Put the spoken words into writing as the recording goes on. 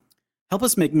Help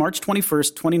us make March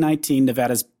 21st, 2019,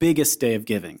 Nevada's biggest day of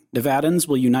giving. Nevadans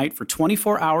will unite for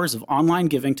 24 hours of online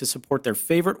giving to support their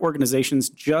favorite organizations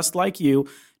just like you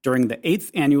during the 8th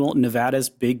annual Nevada's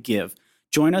Big Give.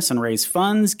 Join us and raise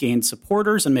funds, gain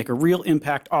supporters, and make a real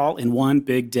impact all in one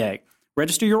big day.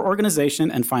 Register your organization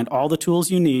and find all the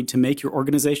tools you need to make your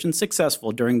organization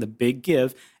successful during the Big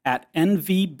Give at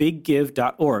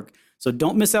nvbiggive.org. So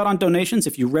don't miss out on donations.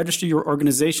 If you register your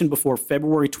organization before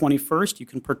February 21st, you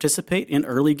can participate in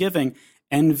early giving.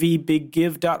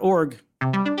 nvbiggive.org.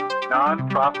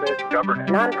 Nonprofit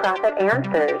governance. Nonprofit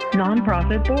answers.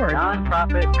 Nonprofit board.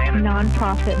 Nonprofit management.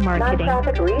 Nonprofit marketing.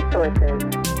 Nonprofit resources.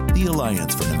 The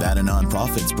Alliance for Nevada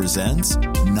Nonprofits presents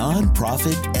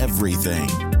Nonprofit Everything,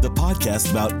 the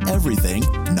podcast about everything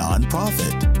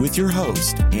nonprofit, with your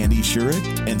host, Andy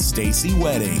Shurik and Stacy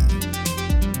Wedding.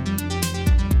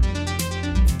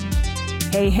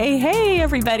 Hey,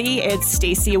 everybody. It's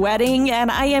Stacy Wedding, and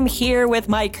I am here with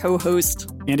my co-host,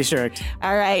 Andy Shurik.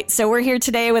 All right. So we're here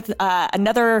today with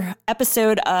another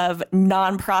episode of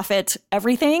Nonprofit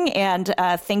Everything. And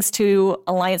thanks to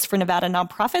Alliance for Nevada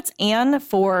Nonprofits and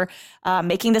for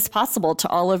making this possible to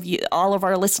all of you, all of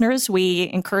our listeners. We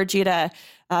encourage you to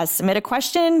submit a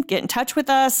question, get in touch with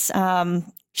us,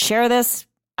 share this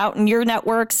out in your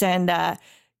networks, and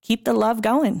keep the love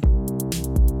going.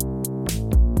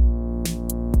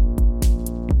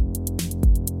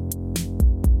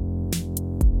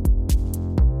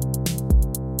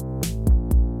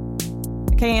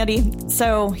 Okay, Andy.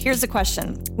 So here's the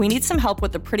question. We need some help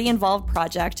with a pretty involved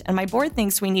project, and my board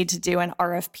thinks we need to do an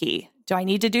RFP. Do I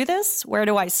need to do this? Where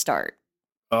do I start?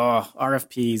 Oh,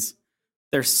 RFPs.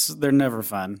 They're never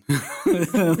fun.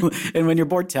 And when your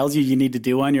board tells you need to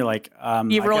do one, you're like,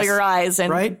 you roll your eyes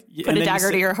and right? put a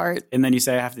dagger to your heart. And then you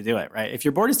say, I have to do it, right? If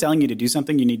your board is telling you to do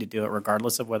something, you need to do it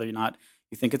regardless of whether or not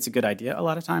you think it's a good idea a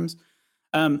lot of times.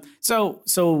 So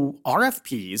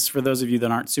RFPs, for those of you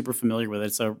that aren't super familiar with it,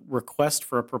 it's a request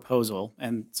for a proposal,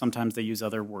 and sometimes they use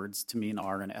other words to mean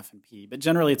R and F and P, but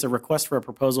generally it's a request for a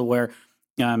proposal where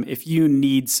if you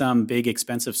need some big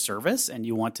expensive service and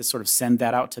you want to sort of send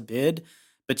that out to bid,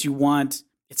 but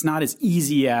it's not as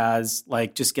easy as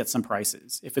like just get some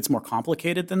prices. If it's more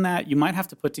complicated than that, you might have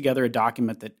to put together a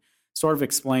document that sort of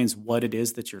explains what it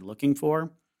is that you're looking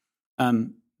for.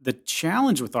 The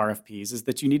challenge with RFPs is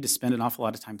that you need to spend an awful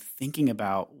lot of time thinking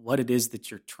about what it is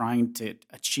that you're trying to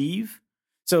achieve.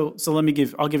 So I'll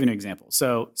give you an example.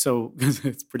 So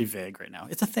it's pretty vague right now.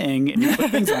 It's a thing, and you put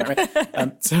things on it,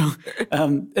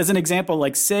 right? As an example,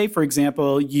 like say, for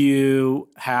example, you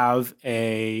have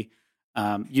you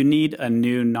need a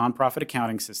new nonprofit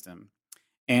accounting system.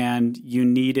 And you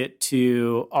need it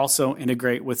to also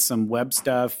integrate with some web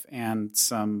stuff and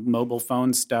some mobile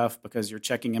phone stuff because you're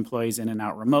checking employees in and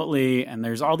out remotely. And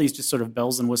there's all these just sort of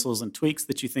bells and whistles and tweaks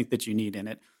that you think that you need in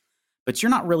it. But you're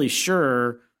not really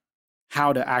sure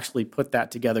how to actually put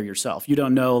that together yourself. You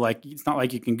don't know, like, it's not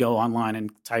like you can go online and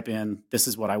type in, this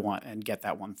is what I want, and get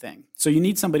that one thing. So you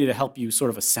need somebody to help you sort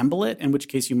of assemble it, in which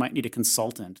case you might need a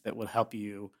consultant that would help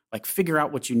you like figure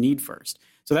out what you need first.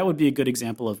 So that would be a good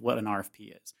example of what an RFP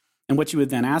is. And what you would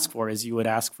then ask for is you would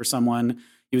ask for someone,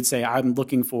 you would say, I'm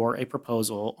looking for a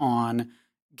proposal on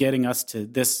getting us to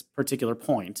this particular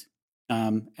point.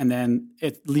 And then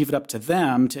leave it up to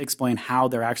them to explain how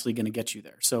they're actually going to get you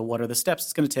there. So what are the steps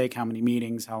it's going to take, how many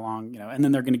meetings, how long, and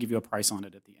then they're going to give you a price on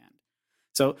it at the end.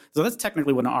 So that's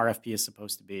technically what an RFP is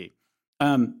supposed to be.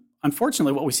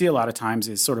 Unfortunately, what we see a lot of times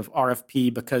is sort of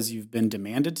RFP because you've been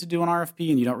demanded to do an RFP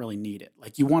and you don't really need it.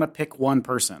 Like you want to pick one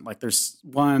person. Like there's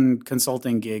one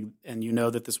consulting gig and you know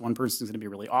that this one person is going to be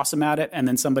really awesome at it. And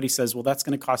then somebody says, well, that's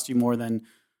going to cost you more than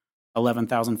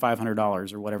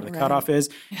 $11,500 or whatever the cutoff is.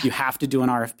 You have to do an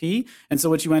RFP. And so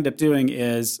what you end up doing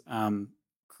is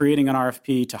creating an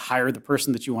RFP to hire the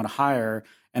person that you want to hire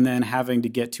and then having to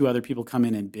get two other people come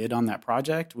in and bid on that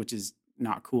project, which is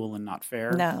not cool and not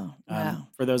fair. No.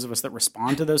 For those of us that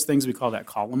respond to those things, we call that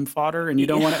column fodder, and you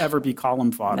don't want to ever be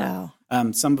column fodder.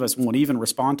 No. Some of us won't even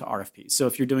respond to RFPs. So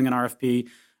if you're doing an RFP,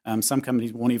 some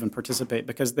companies won't even participate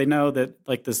because they know that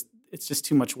like this, it's just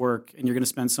too much work, and you're going to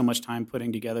spend so much time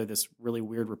putting together this really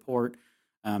weird report,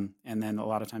 and then a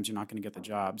lot of times you're not going to get the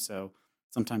job. So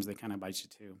sometimes they kind of bite you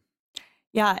too.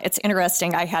 Yeah, it's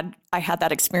interesting. I had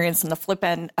that experience in the flip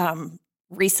end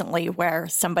recently where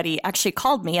somebody actually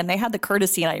called me and they had the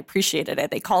courtesy and I appreciated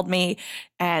it. They called me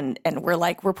and we're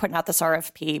like, we're putting out this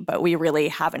RFP, but we really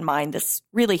have in mind this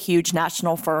really huge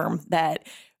national firm that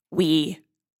we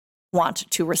want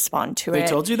to respond to it. They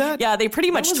told you that? Yeah, they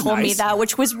pretty much told me that,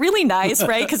 which was really nice,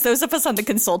 right? Because those of us on the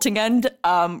consulting end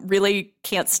really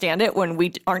can't stand it when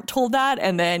we aren't told that,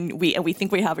 and then we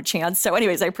think we have a chance. So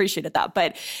anyways, I appreciated that.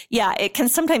 But yeah, it can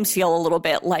sometimes feel a little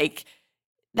bit like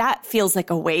that feels like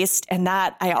a waste. And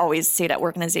that I always say to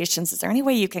organizations, is there any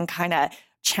way you can kind of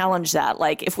challenge that?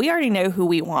 Like, if we already know who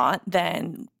we want,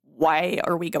 then why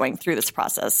are we going through this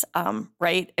process?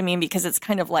 Right? I mean, because it's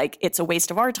kind of like it's a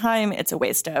waste of our time. It's a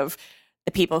waste of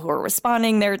the people who are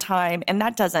responding their time. And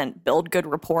that doesn't build good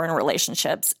rapport and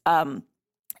relationships.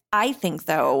 I think,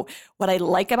 though, what I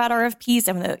like about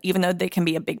RFPs, even though they can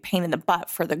be a big pain in the butt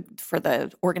for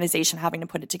the organization having to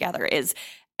put it together, is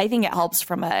I think it helps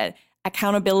from a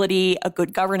accountability, a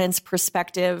good governance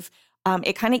perspective.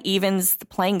 It kind of evens the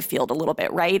playing field a little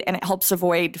bit, right? And it helps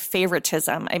avoid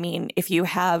favoritism. I mean, if you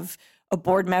have a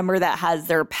board member that has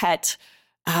their pet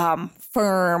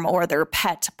firm or their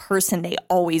pet person they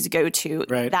always go to,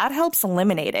 right, that helps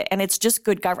eliminate it. And it's just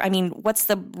good governance. I mean, what's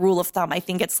the rule of thumb? I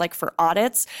think it's like for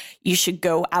audits, you should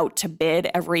go out to bid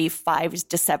every 5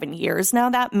 to 7 years. Now,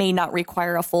 that may not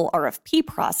require a full RFP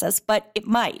process, but it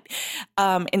might.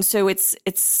 And so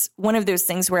it's one of those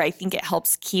things where I think it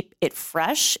helps keep it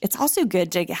fresh. It's also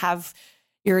good to have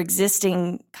your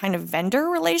existing kind of vendor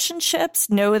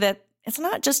relationships know that it's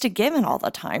not just a given all the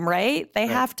time, right? They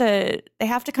have to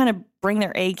kind of bring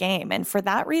their A game. And for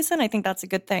that reason, I think that's a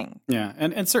good thing. Yeah.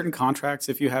 And certain contracts,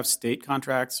 if you have state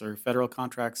contracts or federal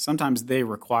contracts, sometimes they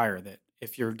require that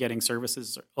if you're getting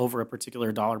services over a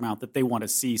particular dollar amount, that they want to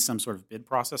see some sort of bid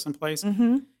process in place.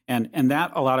 Mm-hmm. And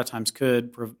that a lot of times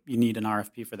you need an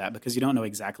RFP for that because you don't know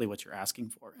exactly what you're asking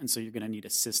for. And so you're going to need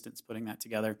assistance putting that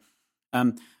together.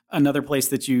 Another place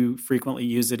that you frequently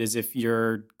use it is if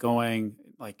you're going,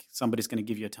 like somebody's going to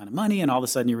give you a ton of money and all of a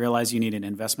sudden you realize you need an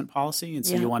investment policy. And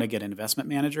so you want to get an investment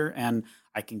manager. And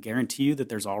I can guarantee you that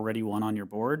there's already one on your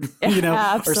board,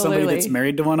 or somebody that's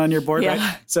married to one on your board,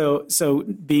 right? So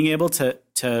being able to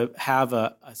have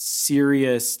a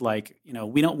serious,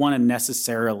 we don't want to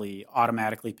necessarily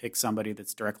automatically pick somebody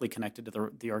that's directly connected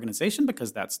to the organization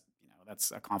because that's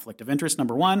a conflict of interest,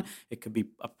 number one. It could be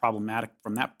problematic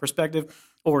from that perspective,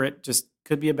 or it just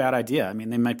could be a bad idea. I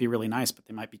mean, they might be really nice, but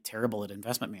they might be terrible at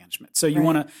investment management. So you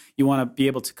want to be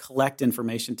able to collect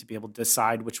information to be able to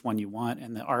decide which one you want,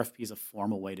 and the RFP is a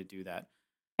formal way to do that.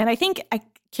 And I think, I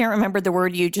can't remember the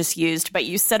word you just used, but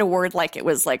you said a word like it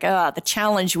was like, the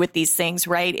challenge with these things,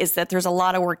 right, is that there's a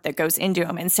lot of work that goes into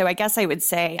them. And so I guess I would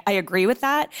say I agree with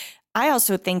that. I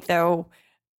also think, though,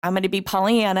 I'm going to be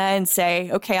Pollyanna and say,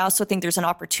 okay, I also think there's an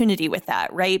opportunity with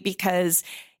that, right? Because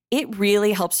it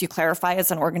really helps you clarify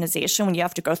as an organization when you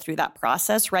have to go through that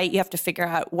process, right? You have to figure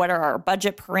out what are our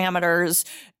budget parameters?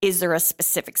 Is there a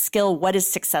specific skill? What does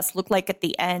success look like at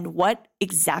the end? What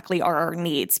exactly are our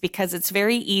needs? Because it's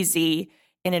very easy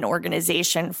in an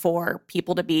organization for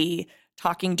people to be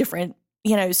talking different,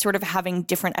 sort of having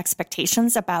different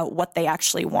expectations about what they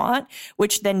actually want,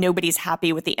 which then nobody's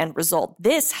happy with the end result.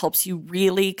 This helps you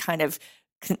really kind of,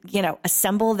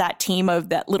 assemble that team of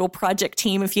that little project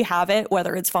team, if you have it,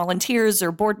 whether it's volunteers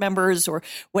or board members or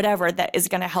whatever, that is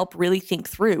going to help really think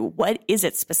through what is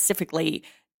it specifically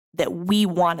that we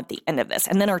want at the end of this.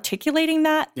 And then articulating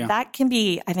that, that can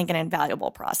be, I think, an invaluable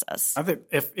process. I think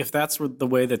if that's the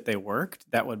way that they worked,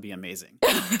 that would be amazing.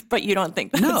 But you don't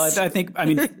think that's... No, I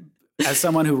mean, as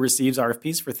someone who receives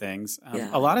RFPs for things,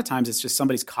 a lot of times it's just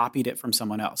somebody's copied it from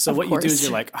someone else. So what you do is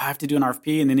you're like, I have to do an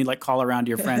RFP. And then you call around to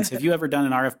your friends. Have you ever done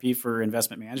an RFP for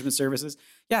investment management services?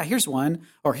 Yeah, here's one.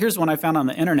 Or here's one I found on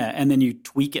the internet. And then you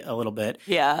tweak it a little bit.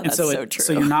 Yeah, and that's so true.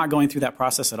 So you're not going through that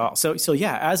process at all. So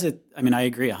yeah, I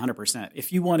agree 100%.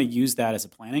 If you want to use that as a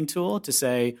planning tool to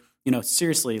say,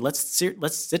 seriously, let's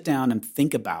sit down and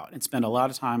think about and spend a lot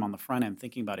of time on the front end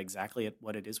thinking about exactly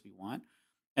what it is we want.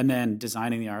 And then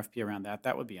designing the RFP around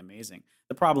that would be amazing.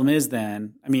 The problem is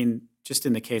then, just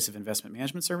in the case of investment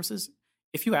management services,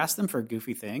 if you ask them for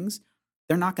goofy things,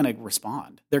 they're not going to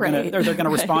respond. They're going to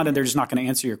respond and they're just not going to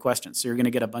answer your questions. So you're going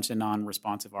to get a bunch of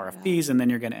non-responsive RFPs and then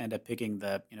you're going to end up picking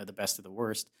the best of the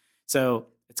worst. So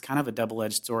it's kind of a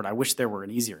double-edged sword. I wish there were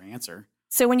an easier answer.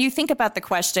 So when you think about the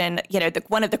question,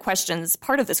 one of the questions,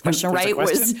 part of this question, right,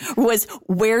 was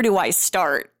where do I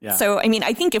start? Yeah. So,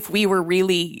 I think if we were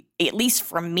really, at least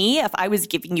from me, if I was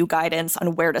giving you guidance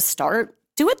on where to start,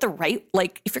 do it the right,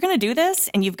 if you're going to do this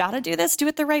and you've got to do this, do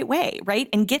it the right way, right?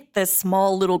 And get this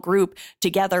small little group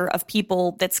together of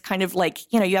people that's kind of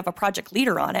you have a project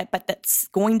leader on it, but that's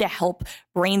going to help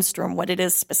brainstorm what it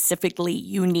is specifically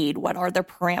you need. What are the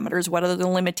parameters? What are the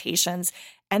limitations?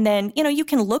 And then, you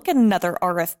can look at another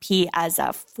RFP as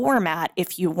a format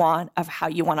if you want of how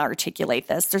you want to articulate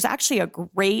this. There's actually a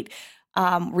great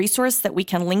resource that we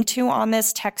can link to on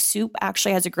this. TechSoup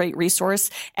actually has a great resource.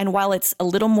 And while it's a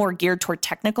little more geared toward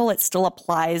technical, it still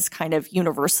applies kind of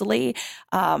universally.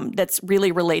 That's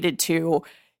really related to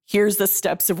here's the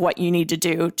steps of what you need to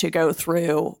do to go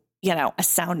through, a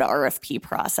sound RFP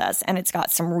process. And it's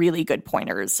got some really good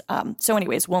pointers. So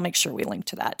anyways, we'll make sure we link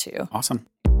to that too. Awesome.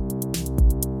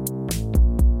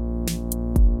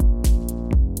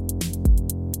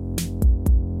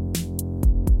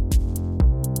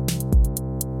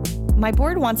 My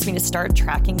board wants me to start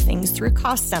tracking things through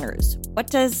cost centers. What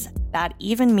does that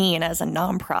even mean as a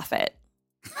nonprofit?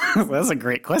 That's a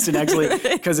great question, actually,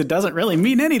 because it doesn't really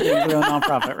mean anything for a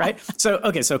nonprofit, right? So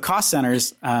cost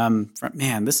centers,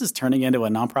 this is turning into a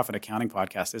nonprofit accounting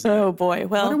podcast, isn't it? Oh, boy.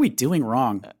 Well, what are we doing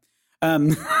wrong?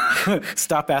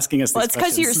 Stop asking us. Well, it's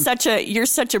because you're such a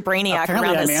brainiac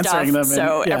Apparently around this stuff,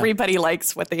 so everybody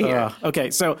likes what they hear. Okay,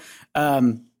 so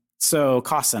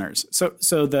cost centers.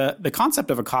 So the concept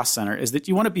of a cost center is that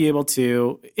you want to be able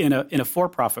to, in a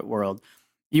for-profit world,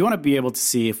 you want to be able to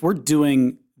see if we're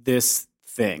doing this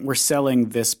thing, we're selling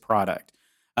this product.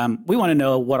 We want to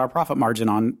know what our profit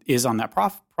margin is on that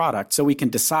product, so we can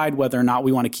decide whether or not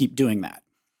we want to keep doing that.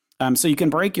 So you can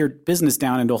break your business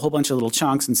down into a whole bunch of little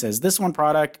chunks and says, this one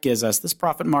product gives us this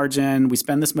profit margin, we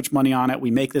spend this much money on it,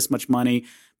 we make this much money,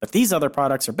 but these other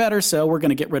products are better, so we're going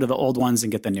to get rid of the old ones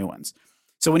and get the new ones.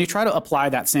 So when you try to apply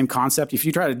that same concept, if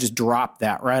you try to just drop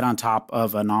that right on top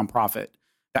of a nonprofit,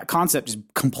 that concept just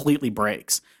completely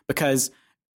breaks, because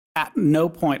at no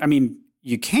point,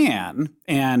 you can,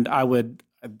 and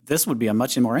this would be a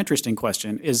much more interesting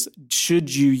question, is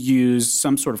should you use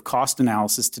some sort of cost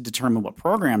analysis to determine what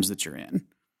programs that you're in?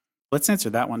 Let's answer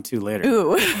that one too later.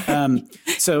 Ooh.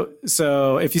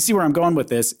 So if you see where I'm going with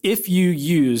this, if you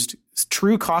used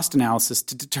true cost analysis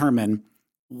to determine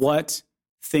what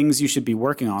things you should be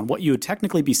working on, what you would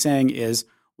technically be saying is,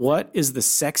 what is the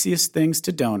sexiest things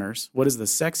to donors? What is the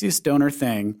sexiest donor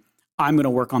thing? I'm going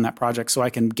to work on that project so I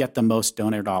can get the most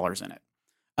donor dollars in it.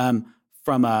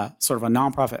 From a sort of a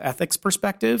nonprofit ethics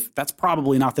perspective, that's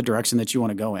probably not the direction that you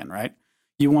want to go in, right?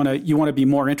 You want to be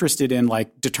more interested in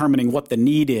like determining what the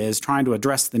need is, trying to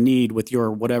address the need with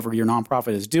whatever your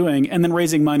nonprofit is doing, and then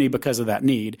raising money because of that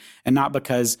need, and not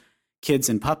because kids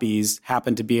and puppies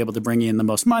happen to be able to bring in the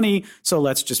most money. So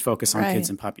let's just focus on kids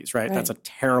and puppies, right? That's a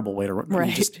terrible way to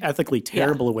just ethically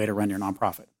terrible way to run your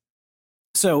nonprofit.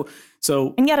 So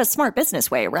and yet a smart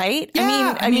business way, right?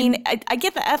 Yeah, I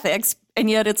get the ethics, and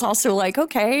yet it's also like,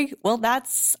 okay, well,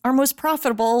 that's our most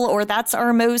profitable, or that's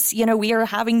our most, we are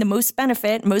having the most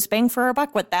benefit, most bang for our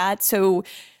buck with that. So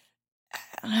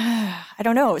I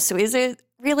don't know. So is it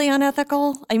really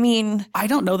unethical? I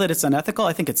don't know that it's unethical.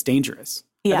 I think it's dangerous.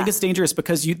 Yeah. I think it's dangerous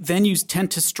because you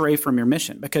tend to stray from your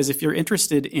mission. Because if you're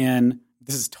interested in,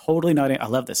 this is totally not, I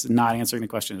love this, not answering the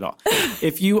question at all.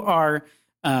 If you are,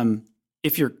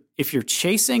 if you're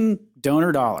chasing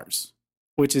donor dollars,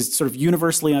 which is sort of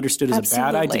universally understood as a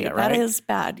bad idea, right? That is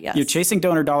bad, yes. You're chasing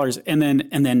donor dollars and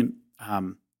then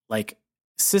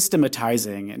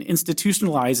systematizing and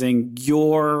institutionalizing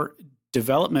your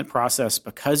development process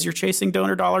because you're chasing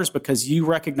donor dollars, because you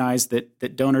recognize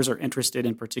that donors are interested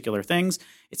in particular things.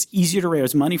 It's easier to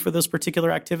raise money for those particular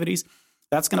activities.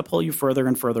 That's going to pull you further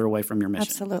and further away from your mission.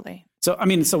 Absolutely. So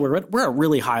we're at a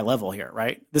really high level here,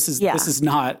 right? This is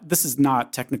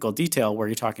not technical detail where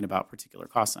you're talking about particular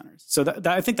cost centers. So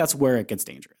I think that's where it gets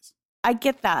dangerous. I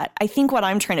get that. I think what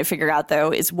I'm trying to figure out,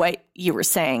 though, is what you were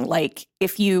saying. Like,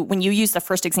 when you use the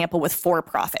first example with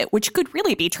for-profit, which could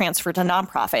really be transferred to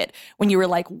nonprofit, when you were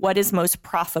like, what is most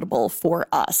profitable for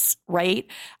us, right?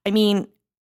 I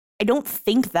don't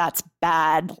think that's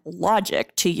bad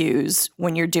logic to use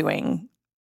when you're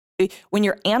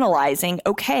analyzing,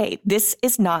 okay, this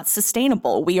is not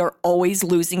sustainable. We are always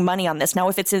losing money on this. Now,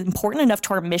 if it's important enough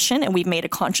to our mission and we've made a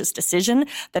conscious decision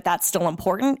that that's still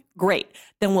important, great,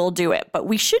 then we'll do it. But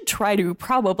we should try to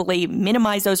probably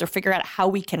minimize those or figure out how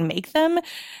we can make them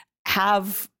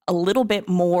have a little bit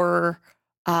more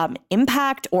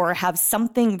impact, or have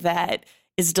something that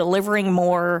is delivering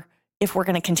more if we're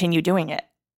going to continue doing it.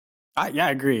 I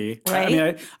agree.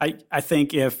 Right? I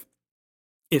think if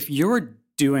you're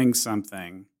doing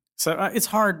something, so it's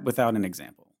hard without an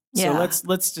example. Yeah. So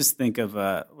let's just think of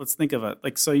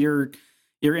so you're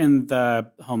in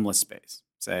the homeless space,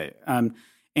 say,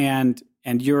 and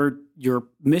your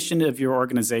mission of your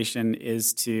organization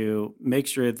is to make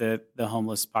sure that the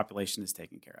homeless population is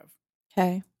taken care of.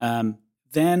 Okay.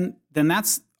 Then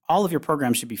that's all of your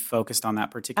programs should be focused on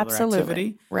that particular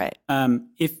activity. Right.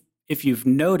 If you've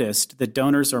noticed that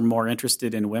donors are more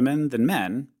interested in women than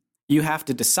men, you have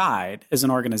to decide as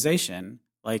an organization,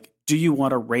 like, do you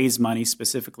want to raise money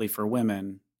specifically for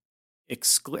women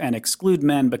exclude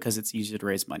men because it's easier to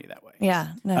raise money that way.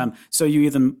 Yeah. No. So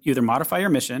you either modify your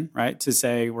mission, right, to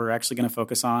say we're actually going to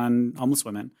focus on homeless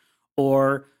women,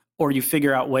 or you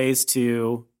figure out ways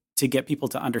to get people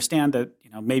to understand that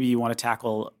maybe you want to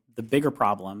tackle the bigger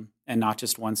problem and not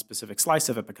just one specific slice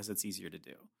of it because it's easier to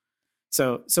do.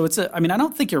 So it's I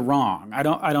don't think you're wrong. I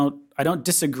don't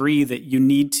disagree that you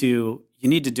need to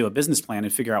do a business plan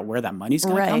and figure out where that money's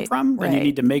going to come from, and you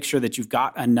need to make sure that you've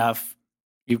got enough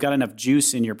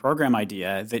juice in your program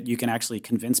idea that you can actually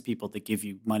convince people to give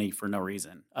you money for no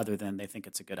reason other than they think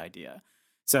it's a good idea.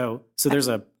 So there's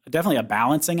definitely a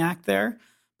balancing act there.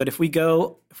 But if we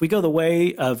go the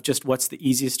way of just what's the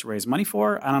easiest to raise money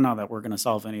for, I don't know that we're going to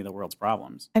solve any of the world's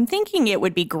problems. I'm thinking it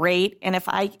would be great. And if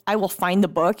I will find the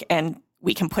book and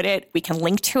we can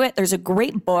link to it. There's a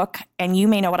great book, and you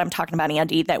may know what I'm talking about,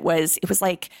 Andy, it was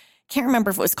like, can't remember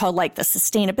if it was called like the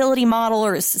sustainability model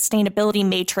or a sustainability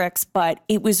matrix, but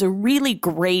it was a really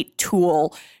great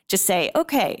tool to say,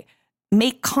 okay,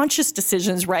 make conscious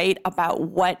decisions, right, about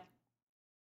what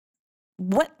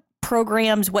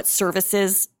programs, what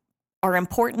services are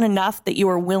important enough that you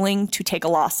are willing to take a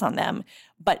loss on them,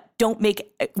 but don't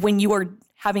make, when you are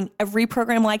having every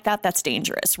program like that, that's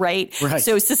dangerous, right?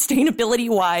 So sustainability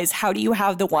wise, how do you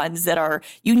have the ones that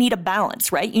you need a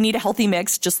balance, right? You need a healthy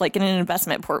mix, just like in an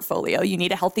investment portfolio. You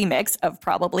need a healthy mix of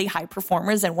probably high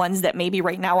performers and ones that maybe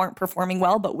right now aren't performing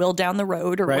well, but will down the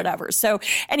road or whatever. So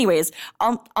anyways,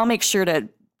 I'll make sure to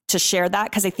share that,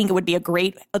 because I think it would be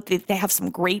they have some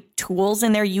great tools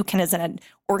in there. You can, as an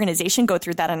organization, go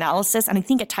through that analysis. And I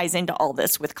think it ties into all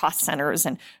this with cost centers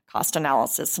and cost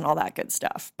analysis and all that good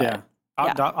stuff. But,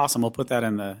 awesome. We'll put that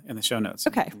in the show notes.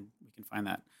 Okay. We can find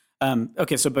that.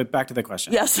 Okay. So, but back to the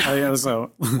question. Yes.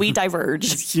 So we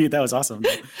diverged. That was awesome.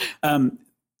 The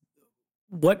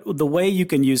way you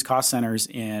can use cost centers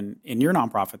in your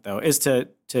nonprofit, though, is to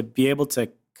be able to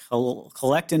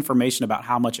collect information about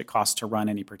how much it costs to run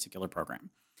any particular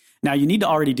program. Now, you need to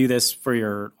already do this for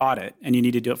your audit, and you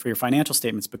need to do it for your financial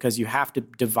statements, because you have to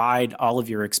divide all of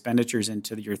your expenditures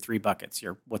into your three buckets.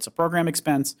 What's a program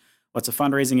expense, what's a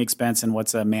fundraising expense, and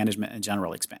what's a management and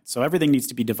general expense. So everything needs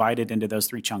to be divided into those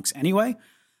three chunks anyway.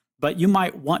 But you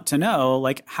might want to know,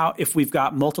 like, how, if we've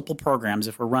got multiple programs,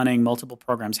 if we're running multiple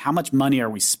programs, how much money are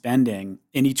we spending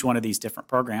in each one of these different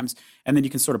programs? And then you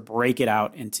can sort of break it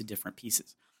out into different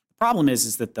pieces. Problem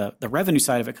is that the revenue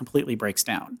side of it completely breaks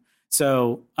down.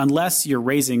 So unless you're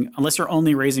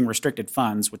only raising restricted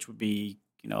funds, which would be,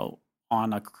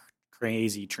 on a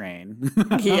crazy train,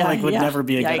 would never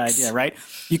be a good idea, right?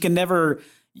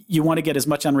 You want to get as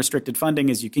much unrestricted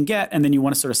funding as you can get, and then you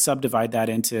want to sort of subdivide that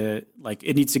into, like,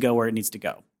 it needs to go where it needs to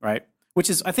go, right? Which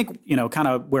is, I think, kind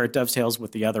of where it dovetails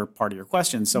with the other part of your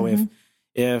question. So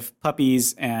if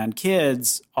puppies and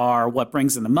kids are what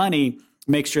brings in the money,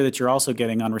 make sure that you're also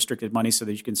getting unrestricted money so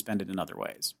that you can spend it in other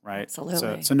ways, right?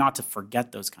 Absolutely. So not to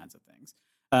forget those kinds of things.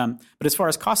 But as far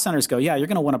as cost centers go, you're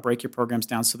going to want to break your programs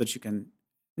down so that you can,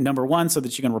 number one, so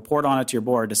that you can report on it to your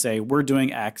board to say, we're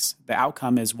doing X, the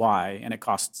outcome is Y, and it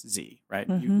costs Z, right?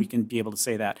 We can be able to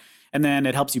say that. And then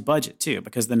it helps you budget too,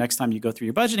 because the next time you go through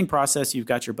your budgeting process, you've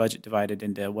got your budget divided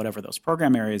into whatever those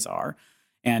program areas are.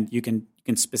 And you can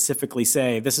specifically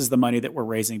say, this is the money that we're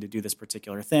raising to do this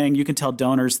particular thing. You can tell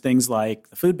donors things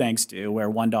like the food banks do, where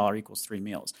 $1 equals 3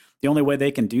 meals. The only way they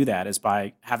can do that is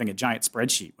by having a giant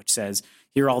spreadsheet, which says,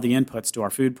 here are all the inputs to our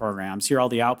food programs, here are all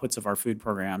the outputs of our food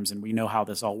programs, and we know how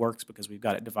this all works because we've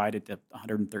got it divided to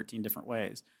 113 different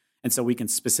ways. And so we can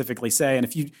specifically say, and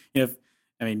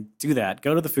do that.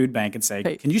 Go to the food bank and say,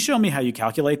 can you show me how you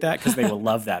calculate that? Because they will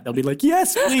love that. They'll be like,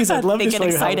 yes, please, I'd love to show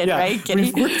you how. They get excited, right?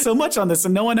 We've worked so much on this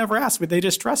and no one ever asked, but they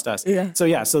just trust us.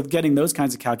 So getting those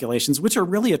kinds of calculations, which are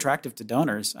really attractive to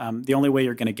donors, the only way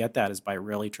you're going to get that is by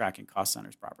really tracking cost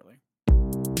centers properly.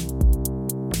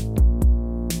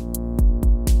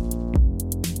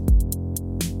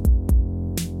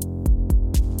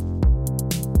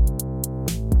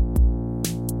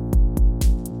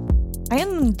 I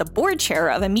am the board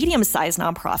chair of a medium-sized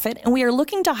nonprofit, and we are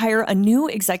looking to hire a new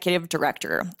executive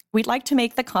director. We'd like to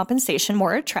make the compensation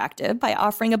more attractive by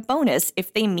offering a bonus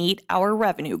if they meet our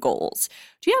revenue goals.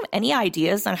 Do you have any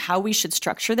ideas on how we should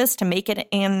structure this to make it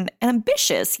an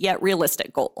ambitious yet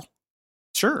realistic goal?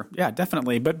 Sure. Yeah,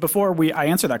 definitely. But before I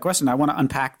answer that question, I want to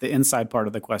unpack the inside part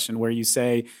of the question where you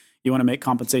say you want to make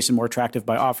compensation more attractive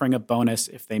by offering a bonus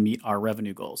if they meet our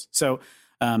revenue goals. So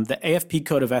the AFP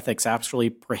Code of Ethics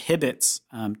actually prohibits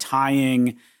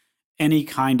tying any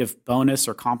kind of bonus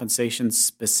or compensation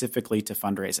specifically to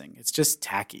fundraising. It's just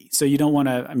tacky. So you don't want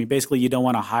to, basically you don't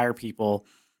want to hire people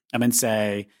and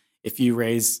say, if you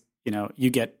raise, you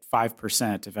get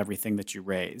 5% of everything that you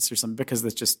raise or something, because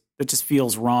that just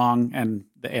feels wrong. And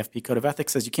the AFP Code of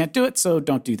Ethics says you can't do it, so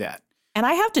don't do that. And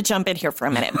I have to jump in here for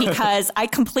a minute because I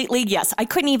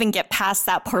couldn't even get past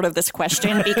that part of this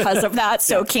question because of that.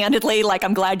 So candidly, like,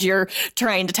 I'm glad you're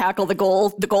trying to tackle the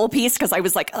goal piece, because I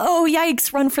was like, oh,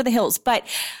 yikes, run for the hills. But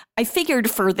I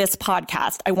figured for this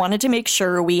podcast, I wanted to make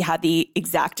sure we had the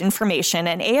exact information.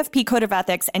 And AFP Code of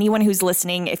Ethics, anyone who's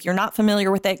listening, if you're not familiar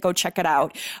with it, go check it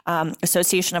out.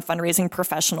 Association of Fundraising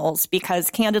Professionals, because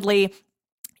candidly,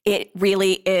 it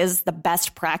really is the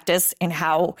best practice in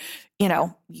how,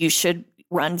 you should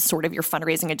run sort of your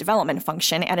fundraising and development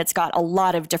function. And it's got a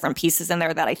lot of different pieces in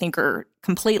there that I think are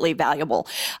completely valuable.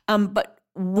 But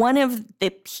one of the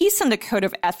piece in the Code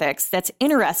of Ethics that's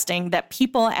interesting that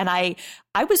people, and I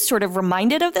was sort of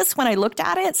reminded of this when I looked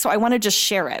at it, so I want to just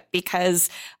share it because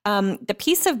the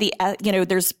piece of the,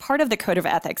 there's part of the Code of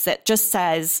Ethics that just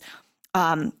says,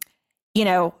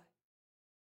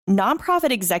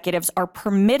 nonprofit executives are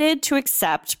permitted to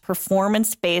accept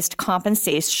performance-based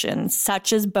compensation,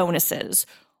 such as bonuses,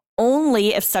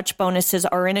 only if such bonuses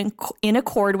are in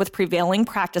accord with prevailing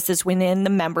practices within the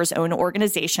members' own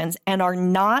organizations and are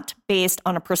not based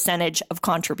on a percentage of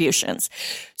contributions.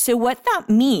 So what that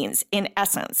means, in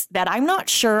essence, that I'm not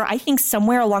sure, I think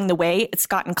somewhere along the way it's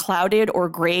gotten clouded or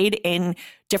grayed in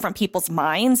different people's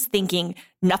minds, thinking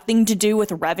nothing to do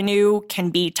with revenue can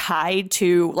be tied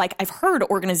to, like, I've heard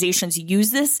organizations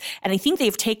use this, and I think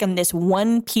they've taken this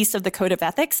one piece of the Code of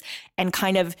Ethics and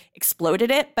kind of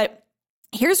exploded it. But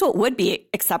here's what would be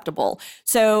acceptable.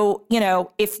 So,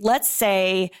 if let's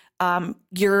say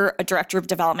you're a director of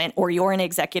development or you're an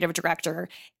executive director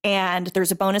and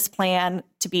there's a bonus plan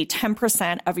to be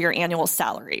 10% of your annual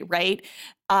salary, right?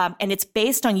 And it's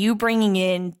based on you bringing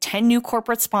in 10 new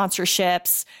corporate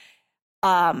sponsorships,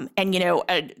 and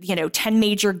 10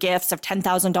 major gifts of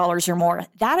 $10,000 or more.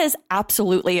 That is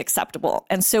absolutely acceptable.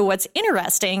 And so what's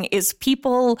interesting is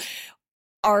people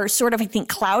are sort of, I think,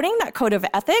 clouding that Code of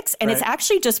Ethics. And it's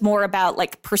actually just more about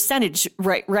like percentage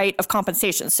rate of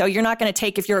compensation. So you're not going to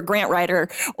take, if you're a grant writer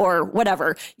or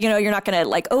whatever, you're not going to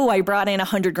like, oh, I brought in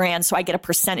 $100,000, so I get a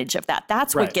percentage of that.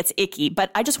 That's what gets icky.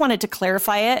 But I just wanted to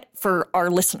clarify it for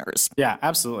our listeners. Yeah,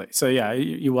 absolutely. So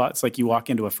it's like you walk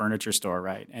into a furniture store,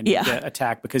 right? And you get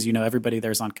attacked because everybody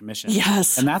there's on commission.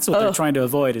 Yes. And that's what they're trying to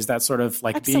avoid, is that sort of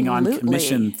like being on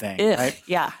commission thing, right?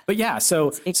 Yeah. But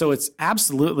so it's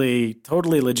absolutely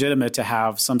totally legitimate to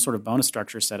have some sort of bonus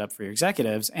structure set up for your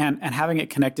executives, and having it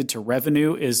connected to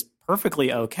revenue is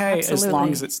perfectly okay. Absolutely. As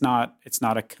long as it's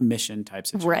not a commission type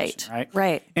situation,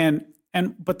 right?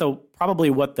 But probably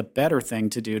what the better thing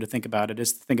to do to think about it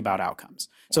is to think about outcomes.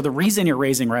 So the reason you're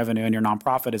raising revenue in your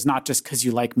nonprofit is not just because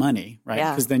you like money, right?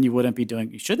 Because then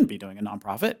you shouldn't be doing a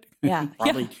nonprofit. Yeah.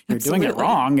 Probably you're doing it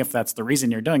wrong if that's the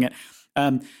reason you're doing it.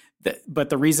 But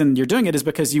the reason you're doing it is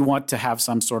because you want to have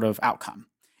some sort of outcome.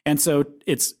 And so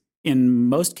it's, in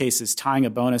most cases, tying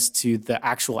a bonus to the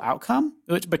actual outcome,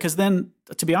 because then,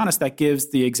 to be honest, that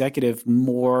gives the executive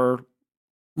more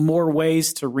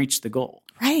ways to reach the goal.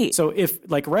 Right. So if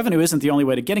like revenue isn't the only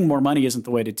way to getting more money, isn't the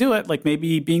way to do it, like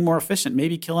maybe being more efficient,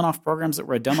 maybe killing off programs that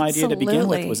were a dumb idea to begin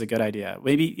with was a good idea.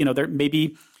 Maybe,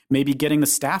 maybe getting the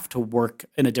staff to work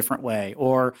in a different way,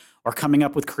 or coming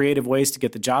up with creative ways to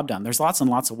get the job done. There's lots and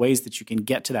lots of ways that you can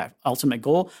get to that ultimate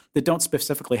goal that don't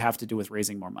specifically have to do with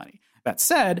raising more money. That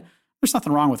said, there's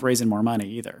nothing wrong with raising more money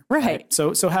either. Right.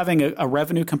 So having a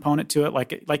revenue component to it,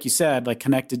 like you said, like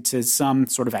connected to some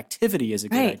sort of activity is a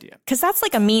good idea. Because that's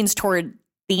like a means toward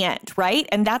the end, right?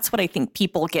 And that's what I think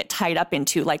people get tied up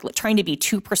into, like trying to be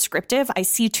too prescriptive. I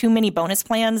see too many bonus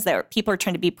plans that people are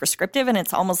trying to be prescriptive, and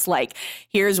it's almost like,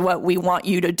 here's what we want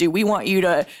you to do. We want you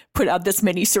to put out this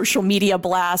many social media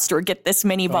blasts or get this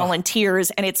many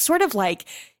volunteers. And it's sort of like,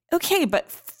 okay, but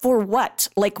for what?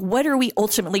 Like, what are we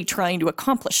ultimately trying to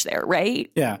accomplish there, right?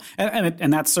 Yeah.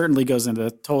 And that certainly goes into a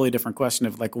totally different question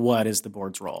of like, what is the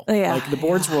board's role? Yeah. Like the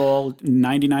board's role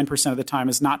 99% of the time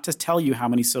is not to tell you how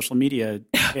many social media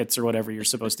hits or whatever you're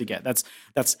supposed to get.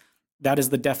 That is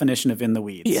the definition of in the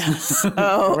weeds. Yes.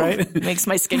 Oh, right? Makes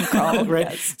my skin crawl.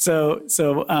 Right. Yes.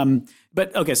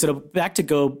 But okay, so back to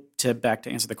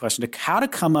answer the question, to how to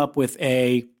come up with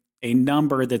a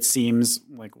number that seems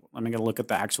like, I'm going to look at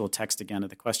the actual text again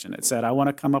of the question. It said, I want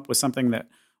to come up with something that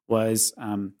was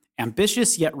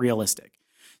ambitious yet realistic.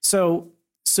 So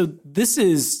this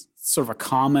is sort of a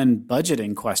common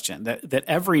budgeting question that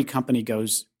every company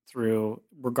goes through,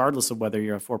 regardless of whether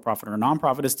you're a for-profit or a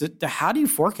nonprofit, is to how do you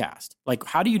forecast? Like,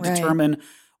 how do you determine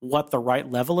what the right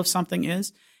level of something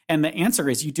is? And the answer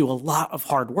is you do a lot of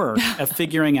hard work of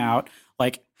figuring out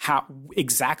like how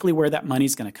exactly where that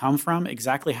money's going to come from,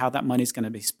 exactly how that money's going to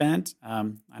be spent.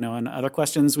 I know in other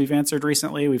questions we've answered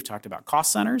recently, we've talked about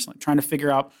cost centers, like trying to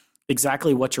figure out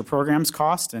exactly what your programs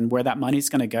cost and where that money's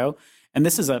going to go. And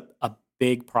this is a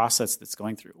big process that's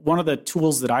going through. One of the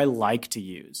tools that I like to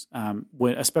use,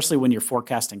 especially when you're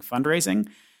forecasting fundraising,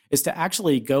 is to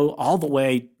actually go all the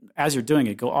way, as you're doing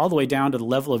it, go all the way down to the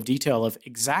level of detail of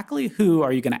exactly who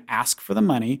are you going to ask for the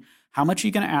money, how much are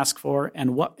you going to ask for,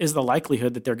 and what is the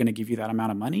likelihood that they're going to give you that amount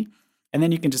of money. And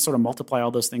then you can just sort of multiply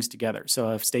all those things together.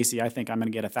 So if Stacy, I think I'm going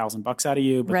to get $1,000 out of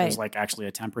you, but there's like actually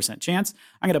a 10% chance,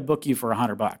 I'm going to book you for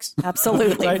 $100.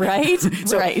 Absolutely, right?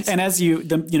 So, right. And as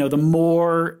the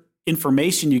more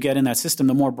information you get in that system,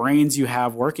 the more brains you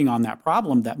have working on that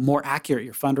problem, that more accurate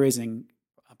your fundraising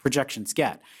projections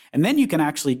get. And then you can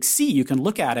actually see, you can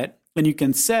look at it and you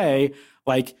can say,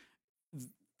 like,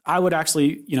 I would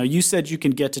actually, you said you can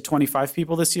get to 25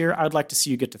 people this year. I'd like to see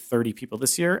you get to 30 people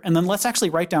this year. And then let's actually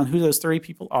write down who those 30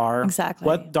 people are. Exactly.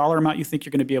 What dollar amount you think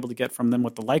you're going to be able to get from them,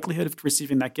 what the likelihood of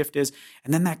receiving that gift is.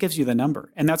 And then that gives you the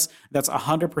number. And that's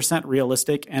 100%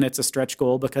 realistic. And it's a stretch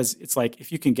goal because it's like,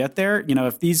 if you can get there,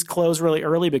 if these close really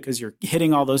early because you're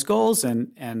hitting all those goals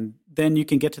and then you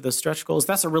can get to those stretch goals.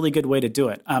 That's a really good way to do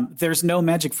it. There's no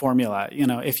magic formula.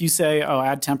 If you say,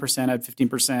 add 10%, add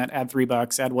 15%, add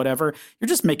 $3, add whatever, you're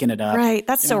just making it up. Right.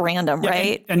 That's so random,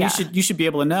 right? And you should be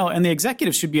able to know. And the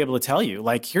executives should be able to tell you,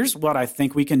 like, here's what I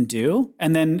think we can do.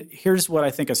 And then here's what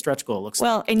I think a stretch goal looks like.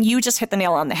 Well, and you just hit the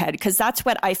nail on the head because that's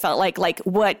what I felt like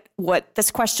what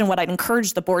this question, what I'd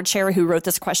encourage the board chair who wrote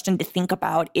this question to think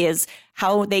about is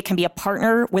how they can be a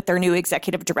partner with their new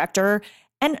executive director.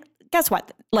 And guess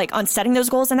what? Like on setting those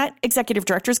goals, and that executive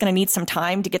director is going to need some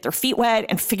time to get their feet wet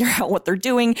and figure out what they're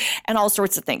doing and all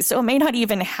sorts of things. So it may not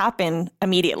even happen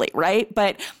immediately, right?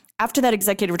 But after that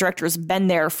executive director has been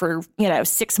there for,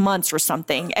 6 months or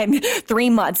something and 3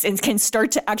 months and can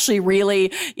start to actually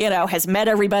really, has met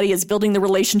everybody, is building the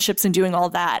relationships and doing all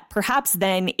that, perhaps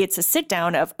then it's a sit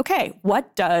down of, okay,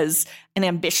 what does an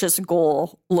ambitious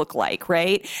goal look like,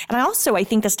 right? And I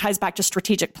think this ties back to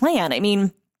strategic plan. I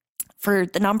mean, for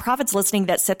the nonprofits listening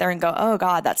that sit there and go, oh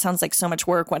God, that sounds like so much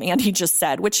work, what Andy just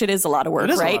said, which it is a lot of work,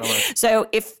 right? So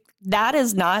if that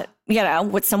is not,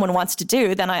 what someone wants to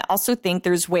do, then I also think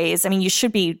there's ways, you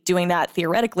should be doing that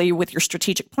theoretically with your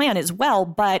strategic plan as well,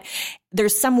 but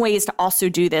there's some ways to also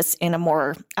do this in a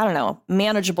more,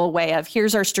 manageable way of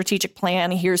here's our strategic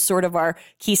plan, here's sort of our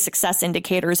key success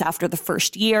indicators after the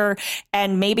first year,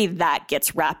 and maybe that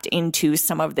gets wrapped into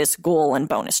some of this goal and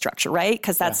bonus structure, right?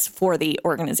 Because that's for the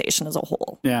organization as a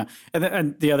whole. Yeah,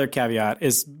 and the other caveat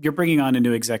is you're bringing on a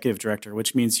new executive director,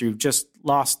 which means you've just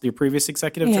lost your previous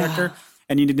executive director.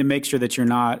 And you need to make sure that you're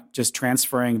not just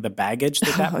transferring the baggage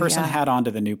that person had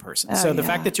onto the new person. So the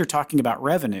fact that you're talking about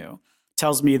revenue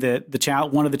tells me that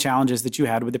one of the challenges that you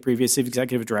had with the previous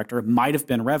executive director might have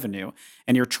been revenue,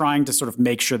 and you're trying to sort of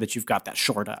make sure that you've got that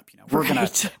shored up. We're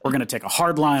gonna take a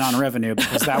hard line on revenue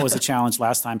because that was a challenge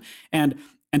last time. And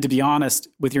to be honest,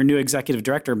 with your new executive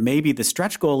director, maybe the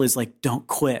stretch goal is like, don't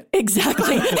quit.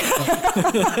 Exactly.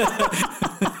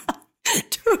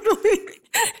 Totally.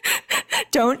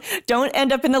 Don't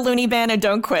end up in the loony bin and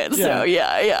don't quit. So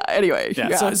anyway.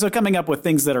 So coming up with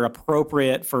things that are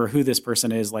appropriate for who this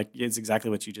person is, like is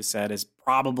exactly what you just said, is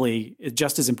probably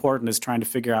just as important as trying to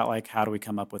figure out like how do we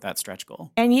come up with that stretch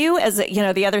goal. And you, as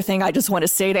the other thing I just want to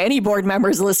say to any board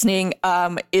members listening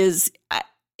is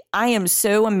I am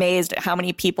so amazed at how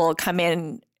many people come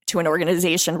in to an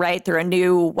organization, right? They're a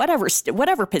new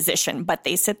whatever position, but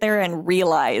they sit there and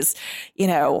realize,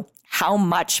 how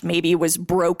much maybe was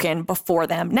broken before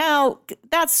them. Now,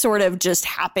 that sort of just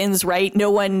happens, right?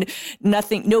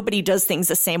 Nobody does things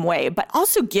the same way, but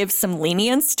also give some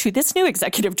lenience to this new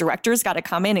executive director's got to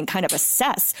come in and kind of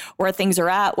assess where things are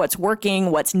at, what's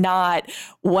working, what's not,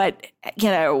 what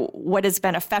has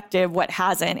been effective, what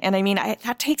hasn't. And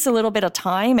that takes a little bit of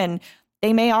time, and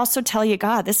they may also tell you,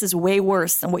 God, this is way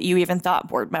worse than what you even thought,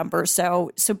 board member.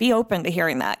 So be open to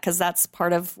hearing that, because that's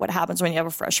part of what happens when you have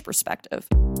a fresh perspective.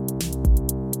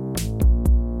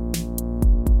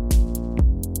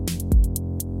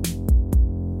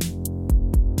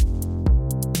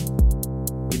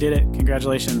 You did it.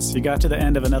 Congratulations. You got to the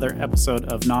end of another episode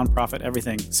of Nonprofit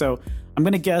Everything. So I'm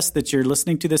going to guess that you're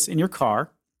listening to this in your car.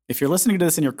 If you're listening to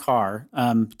this in your car,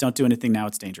 don't do anything now.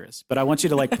 It's dangerous. But I want you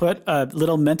to put a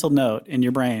little mental note in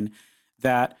your brain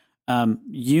that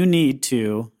you need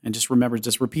to and just remember,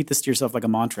 just repeat this to yourself like a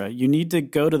mantra. You need to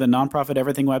go to the Nonprofit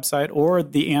Everything website or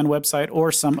the AND website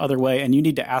or some other way, and you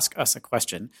need to ask us a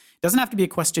question. It doesn't have to be a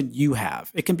question you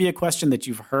have. It can be a question that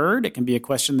you've heard. It can be a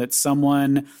question that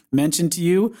someone mentioned to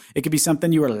you. It could be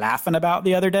something you were laughing about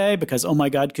the other day because, oh my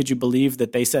God, could you believe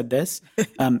that they said this?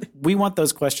 We want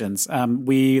those questions.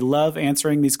 We love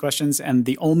answering these questions, and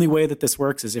the only way that this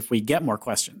works is if we get more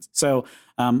questions. So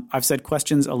I've said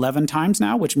questions 11 times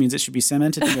now, which means it should be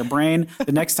cemented in your brain.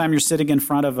 The next time you're sitting in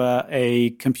front of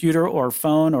a computer or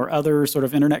phone or other sort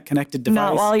of internet-connected device.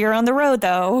 Not while you're on the road,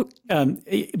 though.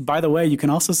 By the way, you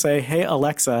can also say, hey,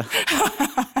 Alexa,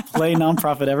 play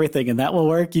Nonprofit Everything, and that will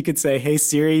work. You could say, hey,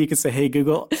 Siri. You could say, hey,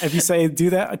 Google. If you say, do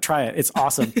that, try it. It's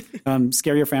awesome.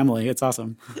 Scare your family. It's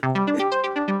awesome.